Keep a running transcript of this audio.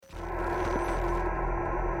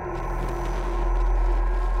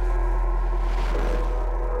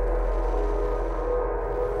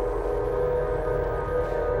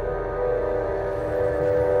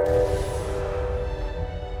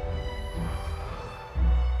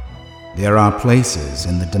There are places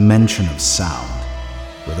in the dimension of sound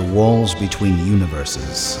where the walls between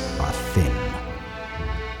universes are thin.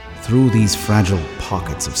 Through these fragile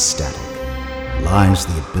pockets of static lies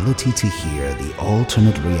the ability to hear the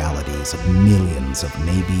alternate realities of millions of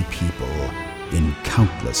maybe people in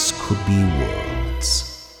countless could-be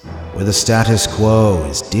worlds, where the status quo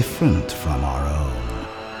is different from our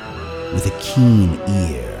own. With a keen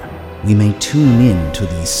ear, we may tune in to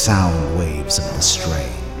these sound waves of the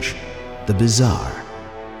strange, the bizarre,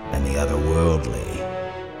 and the otherworldly.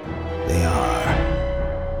 They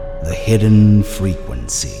are the hidden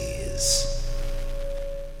frequencies.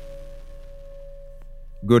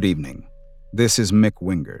 Good evening. This is Mick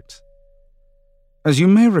Wingert. As you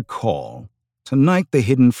may recall, tonight the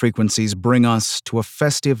Hidden Frequencies bring us to a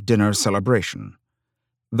festive dinner celebration.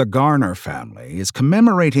 The Garner family is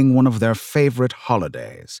commemorating one of their favorite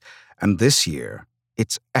holidays, and this year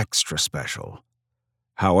it's extra special.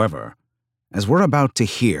 However, as we're about to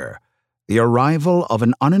hear, the arrival of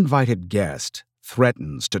an uninvited guest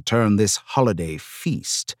threatens to turn this holiday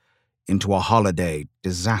feast into a holiday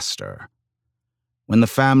disaster. When the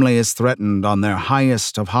family is threatened on their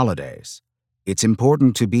highest of holidays, it's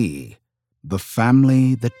important to be the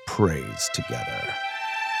family that prays together.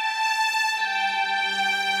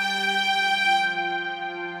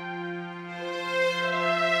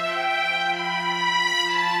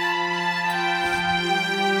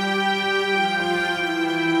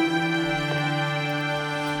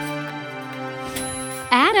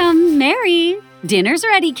 Adam, Mary, dinner's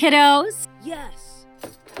ready, kiddos. Yes.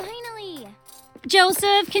 Finally.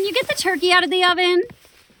 Joseph, can you get the turkey out of the oven?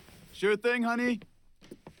 Sure thing, honey.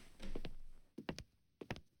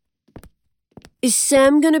 Is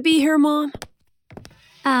Sam gonna be here, Mom?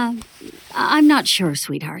 I'm not sure,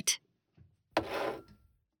 sweetheart.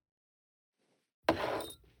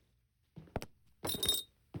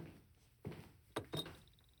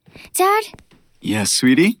 Dad, Yes,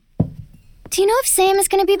 sweetie? do you know if Sam is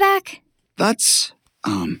gonna be back? That's,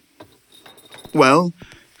 well,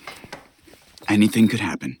 anything could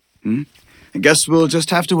happen. I guess we'll just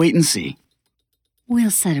have to wait and see.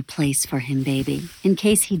 We'll set a place for him, baby, in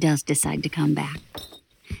case he does decide to come back.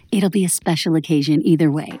 It'll be a special occasion either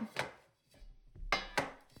way.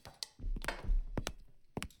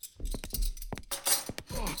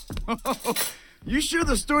 You sure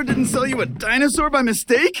the store didn't sell you a dinosaur by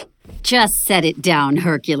mistake? Just set it down,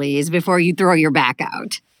 Hercules, before you throw your back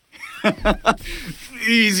out.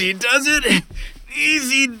 Easy does it.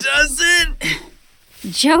 Easy does it.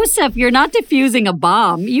 Joseph, you're not defusing a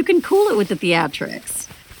bomb. You can cool it with the theatrics.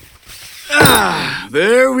 Ah,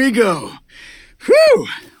 there we go. Whew,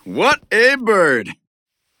 what a bird.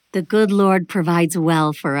 The good Lord provides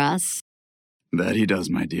well for us. That he does,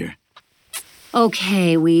 my dear.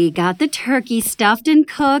 Okay, we got the turkey stuffed and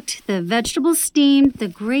cooked, the vegetables steamed, the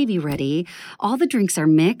gravy ready. All the drinks are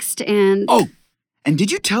mixed, and... Oh, and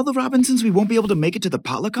did you tell the Robinsons we won't be able to make it to the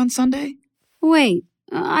potluck on Sunday? Wait,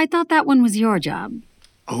 I thought that one was your job.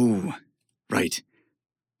 Oh, right.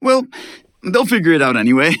 Well, they'll figure it out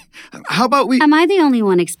anyway. How about we... Am I the only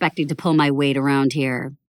one expected to pull my weight around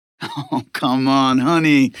here? Oh, come on,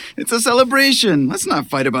 honey. It's a celebration. Let's not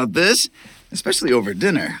fight about this, especially over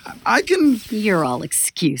dinner. I can... You're all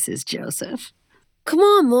excuses, Joseph. Come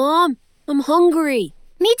on, Mom. I'm hungry.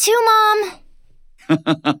 Me too,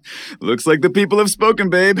 Mom. Looks like the people have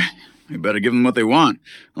spoken, babe. We better give them what they want,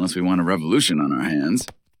 unless we want a revolution on our hands.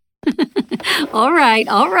 All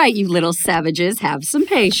right, you little savages. Have some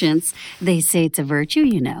patience. They say it's a virtue,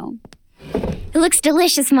 you know. It looks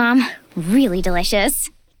delicious, Mom. Really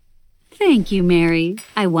delicious. Thank you, Mary.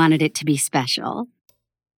 I wanted it to be special.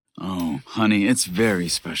 Oh, honey, it's very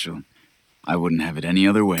special. I wouldn't have it any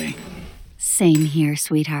other way. Same here,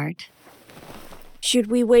 sweetheart.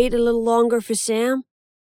 Should we wait a little longer for Sam?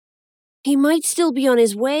 He might still be on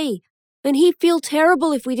his way, and he'd feel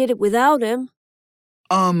terrible if we did it without him.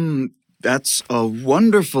 That's a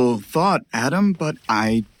wonderful thought, Adam, but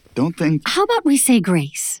I don't think... How about we say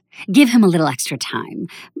grace? Give him a little extra time.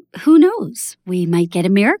 Who knows? We might get a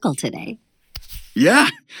miracle today. Yeah,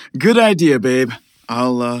 good idea, babe.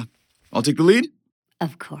 I'll take the lead.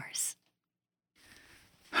 Of course.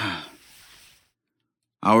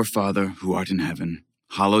 Our Father, who art in heaven,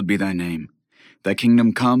 hallowed be thy name. Thy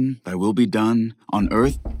kingdom come, thy will be done, on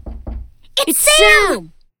earth... It's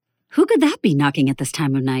Sam! Who could that be knocking at this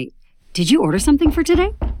time of night? Did you order something for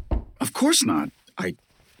today? Of course not. I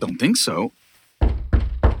don't think so.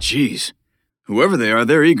 Jeez. Whoever they are,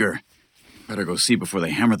 they're eager. Better go see before they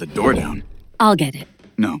hammer the door down. I'll get it.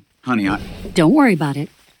 No, honey, Don't worry about it.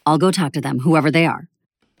 I'll go talk to them, whoever they are.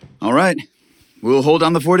 All right. We'll hold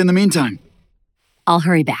down the fort in the meantime. I'll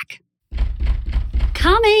hurry back.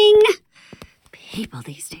 Coming! People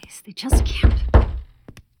these days, they just can't.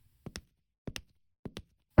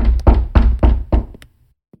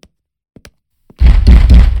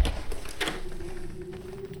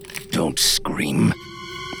 Don't scream.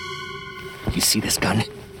 You see this gun?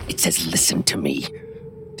 It says listen to me.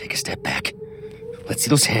 Take a step back. Let's see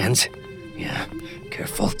those hands. Yeah,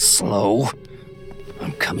 careful, slow.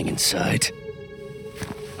 I'm coming inside.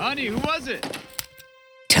 Honey, who was it?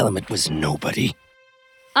 Tell him it was nobody.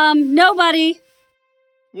 Nobody.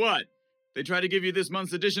 What? They tried to give you this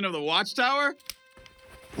month's edition of the Watchtower?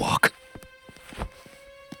 Walk.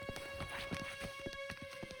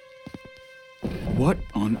 What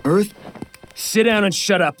on earth? Sit down and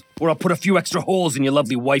shut up, or I'll put a few extra holes in your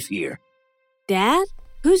lovely wife here. Dad?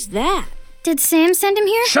 Who's that? Did Sam send him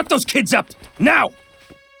here? Shut those kids up! Now!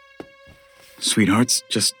 Sweethearts,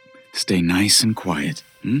 just stay nice and quiet,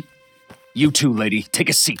 hmm? You too, lady. Take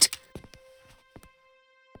a seat.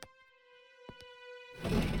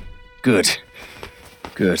 Good.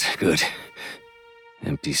 Good.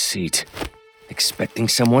 Empty seat. Expecting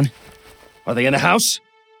someone? Are they in the house?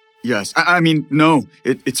 Yes, I mean, no.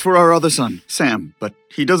 It's for our other son, Sam, but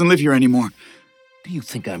he doesn't live here anymore. Do you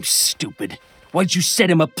think I'm stupid? Why'd you set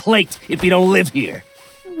him a plate if he don't live here?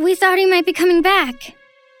 We thought he might be coming back.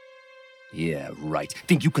 Yeah, right.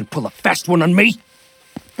 Think you can pull a fast one on me?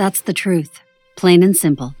 That's the truth. Plain and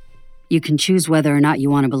simple. You can choose whether or not you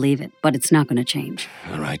want to believe it, but it's not going to change.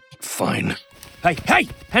 All right, fine. Hey!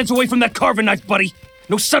 Hands away from that carving knife, buddy!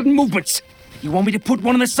 No sudden movements! You want me to put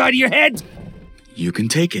one on the side of your head? You can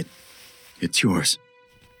take it. It's yours.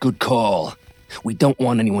 Good call. We don't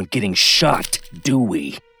want anyone getting shot, do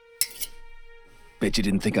we? Bet you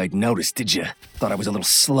didn't think I'd notice, did you? Thought I was a little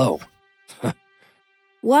slow.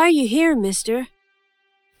 Why are you here, mister?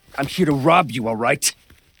 I'm here to rob you, all right?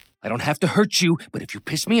 I don't have to hurt you, but if you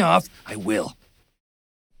piss me off, I will.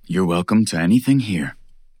 You're welcome to anything here.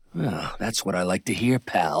 Oh, that's what I like to hear,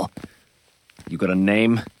 pal. You got a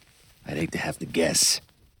name? I'd hate to have to guess.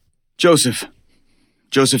 Joseph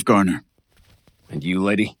Garner. And you,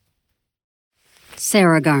 lady?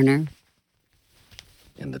 Sarah Garner.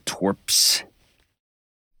 And the twerps?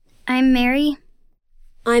 I'm Mary.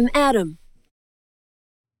 I'm Adam.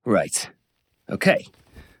 Right. Okay.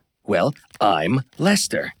 Well, I'm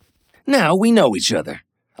Lester. Now we know each other.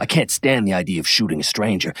 I can't stand the idea of shooting a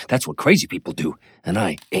stranger. That's what crazy people do, and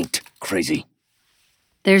I ain't crazy.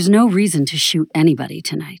 There's no reason to shoot anybody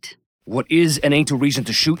tonight. What is and ain't a reason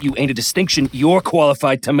to shoot you ain't a distinction you're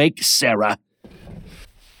qualified to make, Sarah.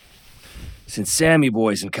 Since Sammy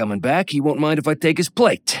boy isn't coming back, he won't mind if I take his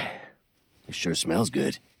plate. It sure smells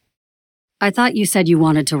good. I thought you said you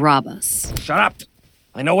wanted to rob us. Shut up!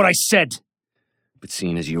 I know what I said. But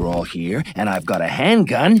seeing as you're all here, and I've got a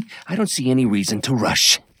handgun, I don't see any reason to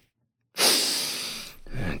rush.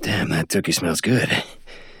 Damn, that turkey smells good.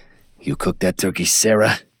 You cooked that turkey,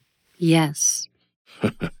 Sarah? Yes.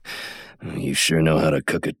 You sure know how to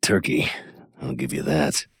cook a turkey. I'll give you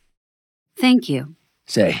that. Thank you.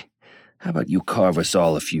 Say, how about you carve us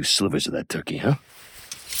all a few slivers of that turkey, huh?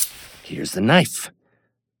 Here's the knife.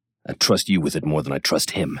 I trust you with it more than I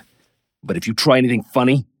trust him. But if you try anything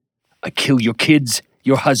funny, I kill your kids,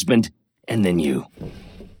 your husband, and then you.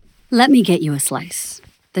 Let me get you a slice.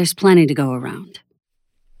 There's plenty to go around.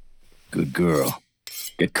 Good girl.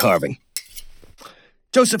 Get carving.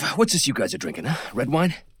 Joseph, what's this you guys are drinking, huh? Red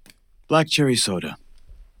wine? Black cherry soda.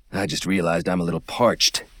 I just realized I'm a little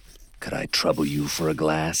parched. Could I trouble you for a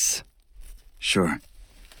glass? Sure.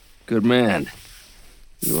 Good man.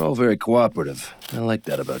 You're all very cooperative. I like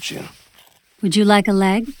that about you. Would you like a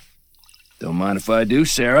leg? Don't mind if I do,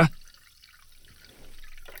 Sarah.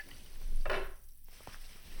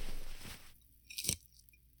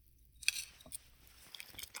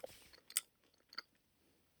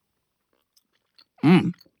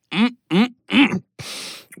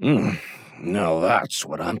 Now that's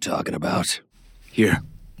what I'm talking about. Here.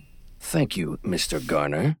 Thank you, Mr.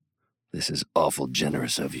 Garner. This is awful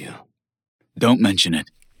generous of you. Don't mention it.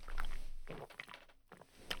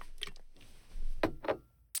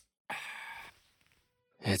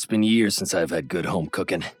 It's been years since I've had good home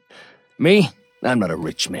cooking. Me? I'm not a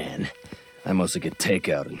rich man. I mostly get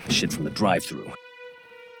takeout and shit from the drive-thru.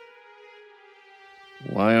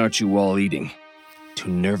 Why aren't you all eating? Too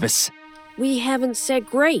nervous? We haven't said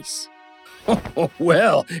grace. Oh,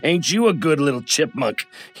 well, ain't you a good little chipmunk?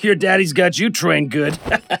 Your daddy's got you trained good.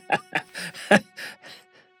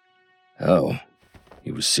 Oh,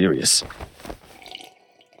 he was serious.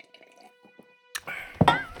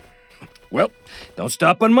 Well, don't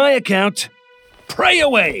stop on my account. Pray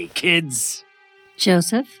away, kids.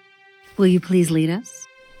 Joseph, will you please lead us?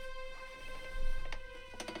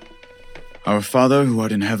 Our Father, who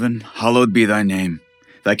art in heaven, hallowed be thy name.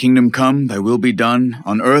 Thy kingdom come, thy will be done,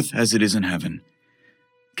 on earth as it is in heaven.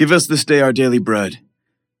 Give us this day our daily bread,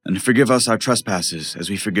 and forgive us our trespasses, as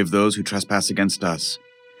we forgive those who trespass against us.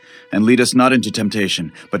 And lead us not into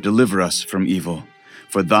temptation, but deliver us from evil.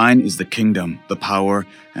 For thine is the kingdom, the power,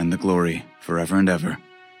 and the glory, forever and ever.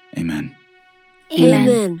 Amen.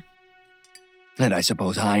 Amen. And I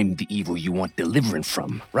suppose I'm the evil you want deliverance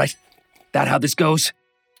from, right? That how this goes?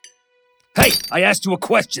 Hey, I asked you a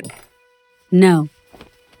question. No.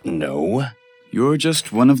 No? You're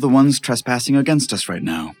just one of the ones trespassing against us right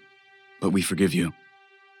now. But we forgive you.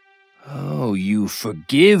 Oh, you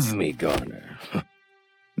forgive me, Garner.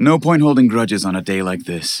 No point holding grudges on a day like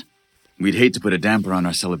this. We'd hate to put a damper on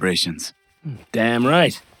our celebrations. Damn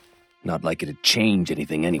right. Not like it'd change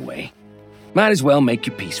anything anyway. Might as well make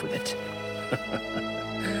your peace with it.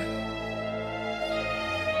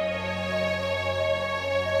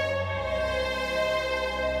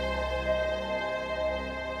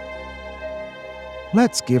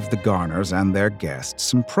 Let's give the Garners and their guests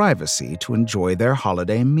some privacy to enjoy their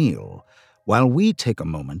holiday meal, while we take a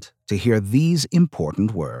moment to hear these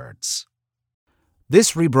important words.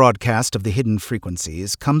 This rebroadcast of The Hidden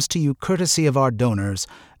Frequencies comes to you courtesy of our donors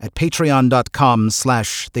at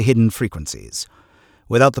patreon.com/thehiddenfrequencies.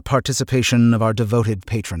 Without the participation of our devoted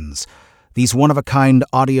patrons, these one-of-a-kind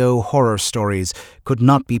audio horror stories could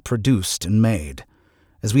not be produced and made.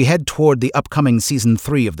 As we head toward the upcoming Season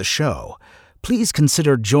 3 of the show, please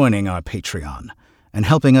consider joining our Patreon and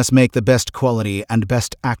helping us make the best quality and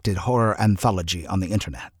best acted horror anthology on the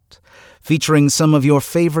internet, featuring some of your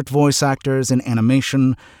favorite voice actors in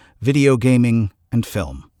animation, video gaming, and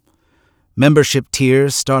film. Membership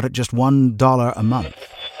tiers start at just $1 a month.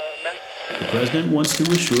 The President wants to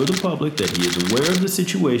assure the public that he is aware of the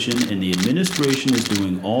situation and the administration is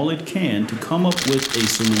doing all it can to come up with a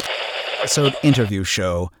solution. Episode interview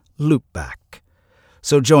show, Loopback.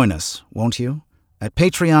 So join us, won't you, at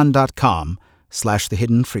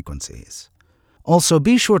patreon.com/thehiddenfrequencies. Also,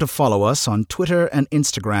 be sure to follow us on Twitter and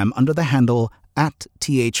Instagram under the handle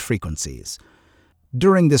 @THFrequencies.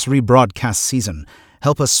 During this rebroadcast season,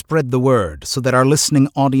 help us spread the word so that our listening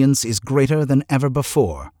audience is greater than ever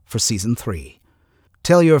before for Season 3.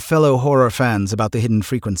 Tell your fellow horror fans about The Hidden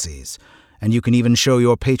Frequencies, and you can even show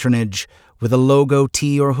your patronage with a logo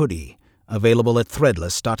tee or hoodie, available at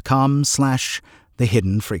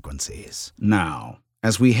threadless.com/thehiddenfrequencies. Now,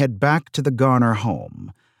 as we head back to the Garner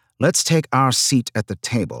home, let's take our seat at the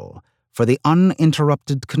table for the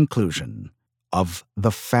uninterrupted conclusion of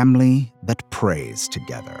The Family That Prays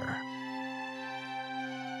Together.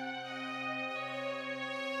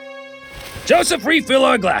 Joseph, refill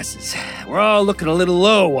our glasses. We're all looking a little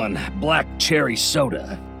low on black cherry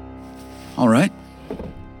soda. All right.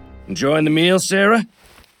 Enjoying the meal, Sarah?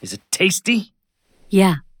 Is it tasty?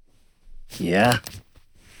 Yeah. Yeah?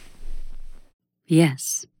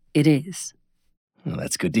 Yes, it is. Well,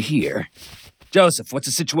 that's good to hear. Joseph, what's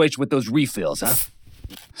the situation with those refills, huh?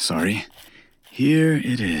 Sorry. Here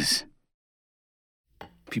it is.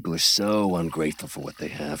 People are so ungrateful for what they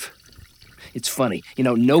have. It's funny,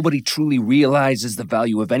 nobody truly realizes the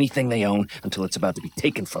value of anything they own until it's about to be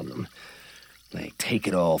taken from them. They take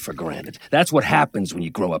it all for granted. That's what happens when you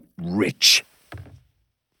grow up rich.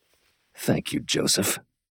 Thank you, Joseph.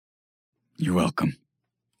 You're welcome.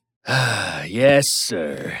 Yes,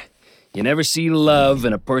 sir. You never see love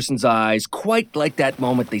in a person's eyes quite like that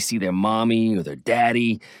moment they see their mommy or their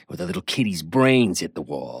daddy or their little kitty's brains hit the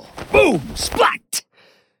wall. Boom! Splat!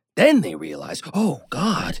 Then they realize, oh,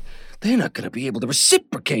 God, they're not going to be able to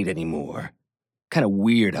reciprocate anymore. Kind of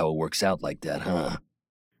weird how it works out like that, huh?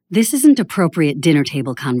 This isn't appropriate dinner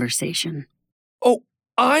table conversation. Oh,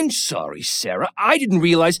 I'm sorry, Sarah. I didn't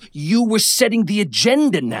realize you were setting the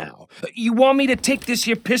agenda now. You want me to take this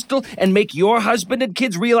here pistol and make your husband and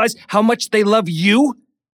kids realize how much they love you?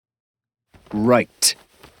 Right.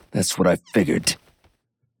 That's what I figured.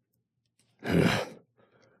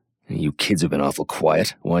 You kids have been awful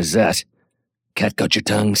quiet. Why's that? Cat got your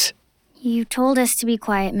tongues? You told us to be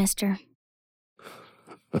quiet, mister.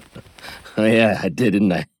 Oh, yeah, I did,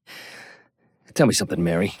 didn't I? Tell me something,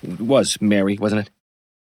 Mary. It was Mary, wasn't it?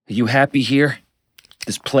 Are you happy here?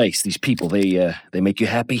 This place, these people, they make you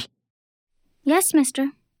happy? Yes,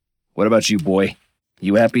 mister. What about you, boy?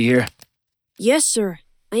 You happy here? Yes, sir.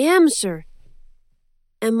 I am, sir.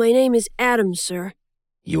 And my name is Adam, sir.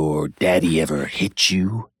 Your daddy ever hit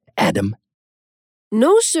you, Adam?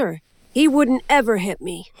 No, sir. He wouldn't ever hit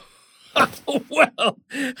me. Well,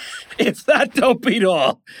 if that don't beat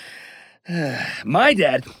all. My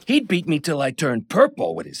dad, he'd beat me till I turned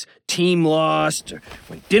purple when his team lost, or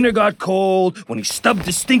when dinner got cold, when he stubbed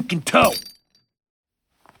his stinking toe.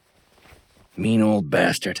 Mean old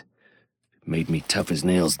bastard. Made me tough as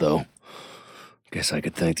nails, though. Guess I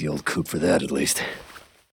could thank the old coot for that, at least.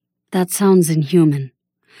 That sounds inhuman.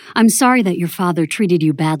 I'm sorry that your father treated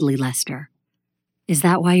you badly, Lester. Is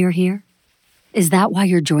that why you're here? Is that why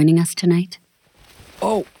you're joining us tonight?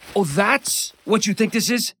 Oh, that's what you think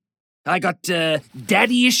this is? I got,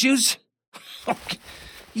 daddy issues?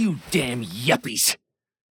 You damn yuppies.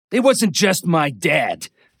 It wasn't just my dad.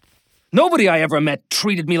 Nobody I ever met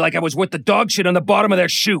treated me like I was worth the dog shit on the bottom of their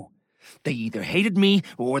shoe. They either hated me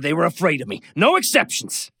or they were afraid of me. No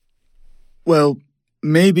exceptions. Well,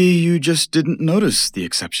 maybe you just didn't notice the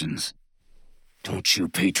exceptions. Don't you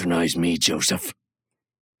patronize me, Joseph.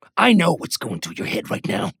 I know what's going through your head right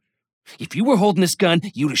now. If you were holding this gun,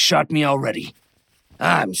 you'd have shot me already.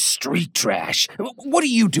 I'm street trash. What do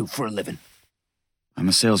you do for a living? I'm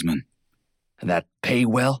a salesman. And that pay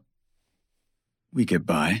well? We get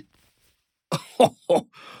by.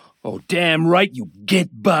 Oh, damn right you get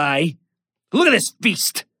by. Look at this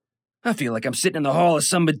feast. I feel like I'm sitting in the hall of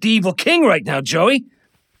some medieval king right now, Joey.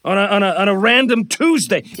 On a random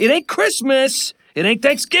Tuesday. It ain't Christmas. It ain't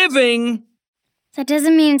Thanksgiving. That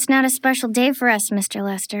doesn't mean it's not a special day for us, Mr.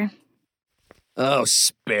 Lester. Oh,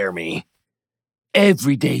 spare me.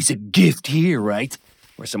 Every day's a gift here, right?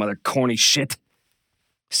 Or some other corny shit.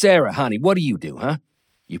 Sarah, honey, what do you do, huh?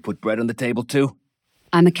 You put bread on the table, too?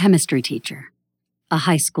 I'm a chemistry teacher. A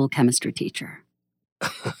high school chemistry teacher.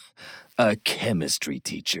 A chemistry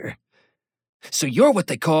teacher. So you're what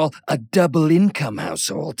they call a double-income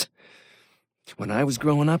household. When I was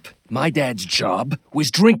growing up, my dad's job was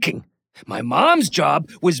drinking. My mom's job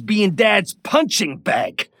was being Dad's punching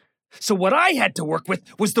bag. So what I had to work with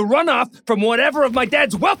was the runoff from whatever of my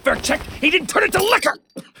dad's welfare check he didn't turn into liquor.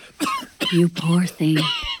 You poor thing.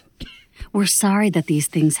 We're sorry that these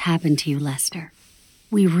things happened to you, Lester.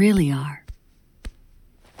 We really are.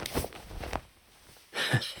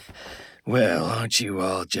 Well, aren't you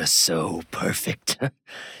all just so perfect?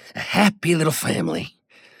 A happy little family.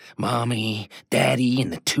 Mommy, Daddy,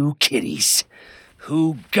 and the 2 kitties.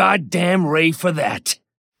 Who goddamn ray for that?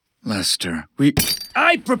 Lester,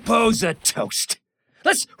 I propose a toast.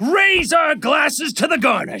 Let's raise our glasses to the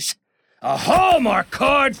Garners. A Hallmark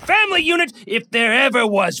card family unit if there ever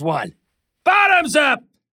was one. Bottoms up!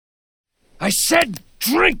 I said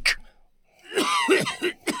drink!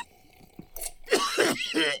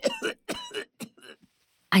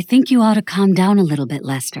 I think you ought to calm down a little bit,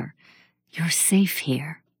 Lester. You're safe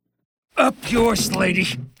here. Up yours, lady.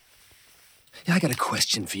 I got a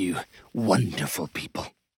question for you, wonderful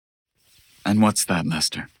people. And what's that,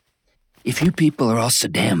 Lester? If you people are all so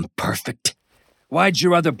damn perfect, why'd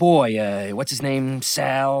your other boy, what's his name,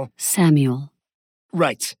 Sal? Samuel.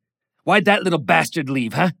 Right. Why'd that little bastard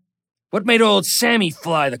leave, huh? What made old Sammy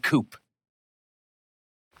fly the coop?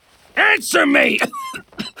 Answer me!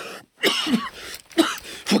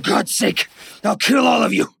 For God's sake, I'll kill all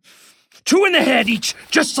of you. 2 in the head each,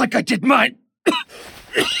 just like I did mine.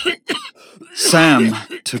 Sam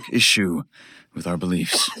took issue with our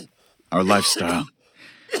beliefs, our lifestyle.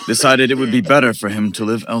 Decided it would be better for him to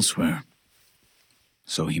live elsewhere.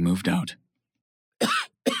 So he moved out.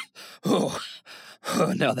 Oh,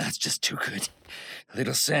 now that's just too good.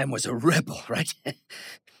 Little Sam was a rebel, right?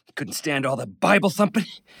 Couldn't stand all the Bible thumping,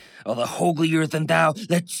 all the holier-than-thou,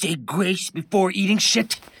 let's say grace before eating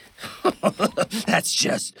shit. That's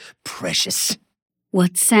just precious.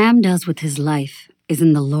 What Sam does with his life is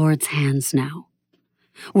in the Lord's hands now.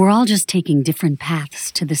 We're all just taking different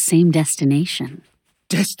paths to the same destination.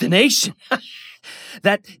 Destination?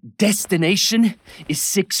 That destination is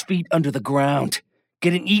 6 feet under the ground,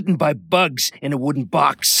 getting eaten by bugs in a wooden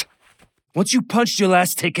box. Once you punched your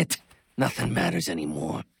last ticket, nothing matters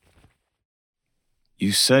anymore.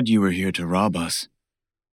 You said you were here to rob us.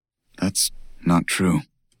 That's not true,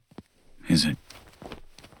 is it?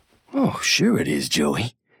 Oh, sure it is,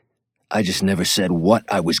 Joey. I just never said what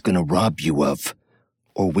I was gonna rob you of,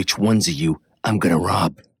 or which ones of you I'm gonna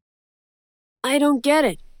rob. I don't get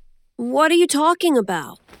it. What are you talking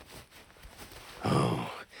about?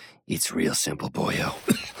 Oh, it's real simple, boyo.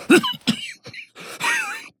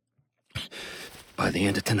 By the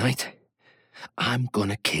end of tonight, I'm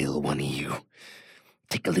gonna kill one of you.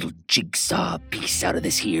 Take a little jigsaw piece out of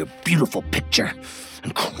this here beautiful picture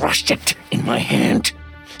and crush it in my hand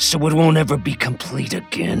so it won't ever be complete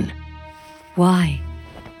again. Why?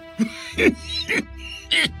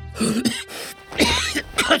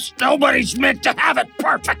 Because nobody's meant to have it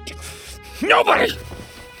perfect. Nobody!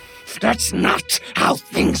 That's not how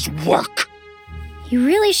things work. You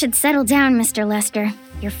really should settle down, Mr. Lester.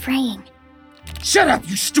 You're fraying. Shut up,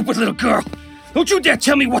 you stupid little girl! Don't you dare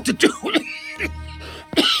tell me what to do!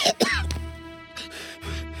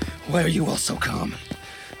 Why are you all so calm?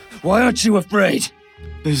 Why aren't you afraid?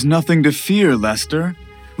 There's nothing to fear, Lester.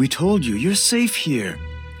 We told you, you're safe here.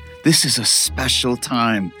 This is a special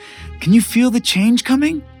time. Can you feel the change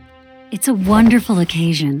coming? It's a wonderful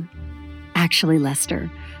occasion. Actually, Lester,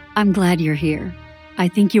 I'm glad you're here. I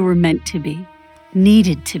think you were meant to be.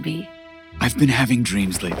 Needed to be. I've been having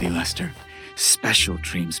dreams lately, Lester. Special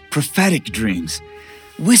dreams, prophetic dreams.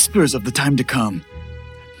 Whispers of the time to come.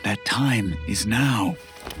 That time is now.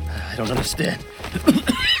 I don't understand.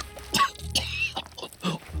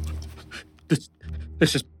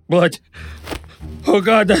 This is blood. Oh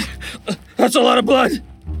God, that's a lot of blood.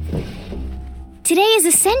 Today is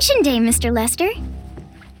Ascension Day, Mr. Lester.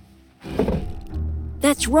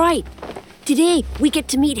 That's right. Today, we get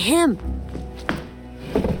to meet him.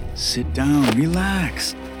 Sit down,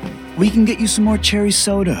 relax. We can get you some more cherry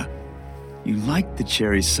soda. You liked the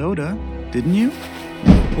cherry soda, didn't you?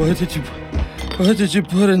 What did you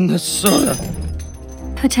put in the soda?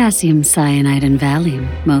 Potassium cyanide and Valium,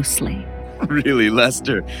 mostly. Really,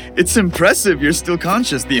 Lester? It's impressive you're still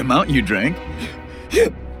conscious the amount you drank.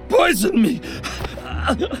 You poisoned me!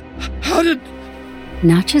 How did...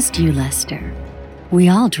 Not just you, Lester. We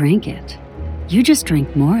all drank it. You just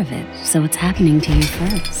drank more of it, so it's happening to you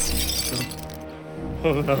first.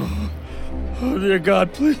 Oh no. Oh dear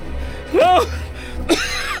God, please. No!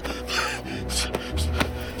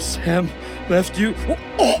 Sam left you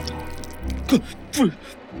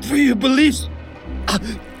for your beliefs.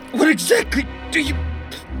 What exactly do you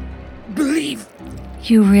believe?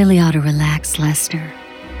 You really ought to relax, Lester.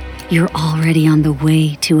 You're already on the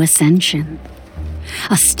way to ascension.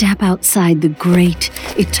 A step outside the great,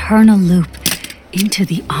 eternal loop into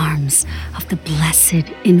the arms of the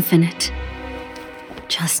blessed infinite.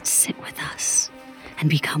 Just sit with us and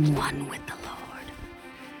become one with the Lord.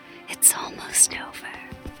 It's almost over.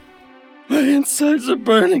 My insides are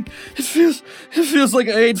burning. It feels like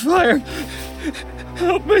I ate fire.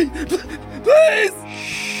 Help me, please!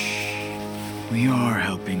 We are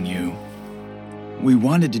helping you. We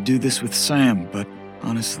wanted to do this with Sam, but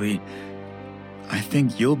honestly, I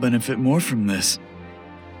think you'll benefit more from this.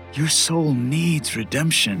 Your soul needs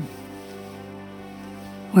redemption.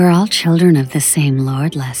 We're all children of the same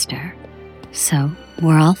Lord, Lester. So,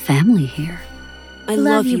 we're all family here. I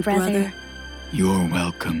love you, brother. You're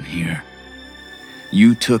welcome here.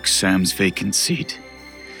 You took Sam's vacant seat.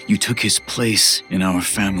 You took his place in our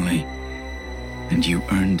family. And you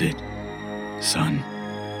earned it, son.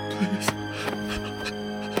 Please.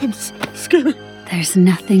 I'm scared. There's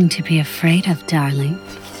nothing to be afraid of, darling.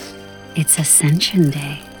 It's Ascension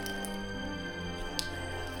Day.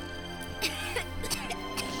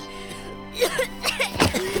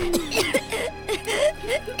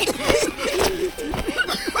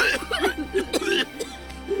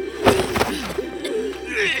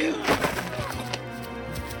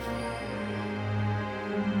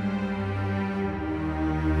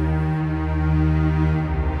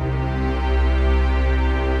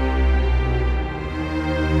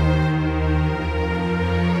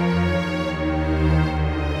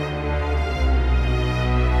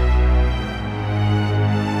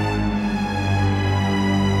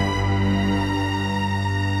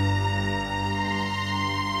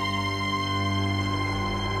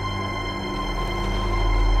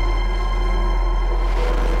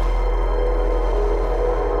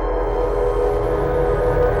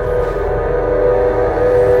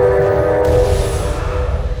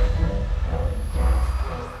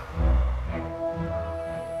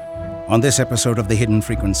 On this episode of The Hidden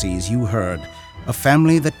Frequencies, you heard A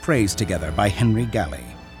Family That Prays Together by Henry Galley,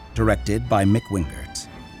 directed by Mick Wingert.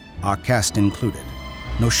 Our cast included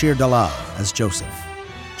Noshir Dalal as Joseph,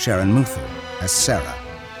 Sharon Muthul as Sarah,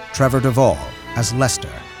 Trevor Duvall as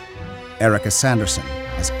Lester, Erica Sanderson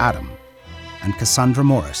as Adam, and Cassandra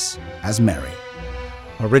Morris as Mary.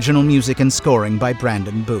 Original music and scoring by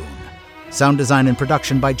Brandon Boone. Sound design and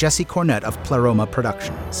production by Jesse Cornett of Pleroma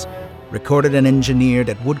Productions. Recorded and engineered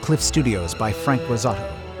at Woodcliff Studios by Frank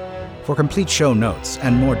Rosato. For complete show notes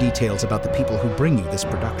and more details about the people who bring you this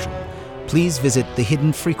production, please visit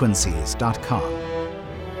thehiddenfrequencies.com.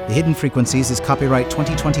 The Hidden Frequencies is copyright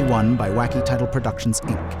 2021 by Wacky Title Productions,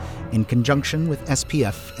 Inc., in conjunction with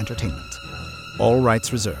SPF Entertainment. All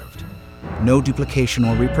rights reserved. No duplication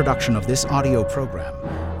or reproduction of this audio program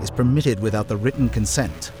is permitted without the written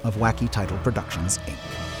consent of Wacky Title Productions, Inc.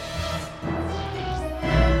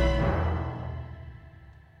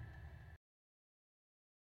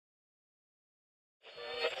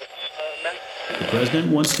 The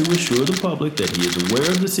President wants to assure the public that he is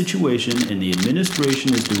aware of the situation and the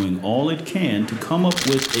administration is doing all it can to come up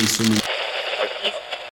with a solution.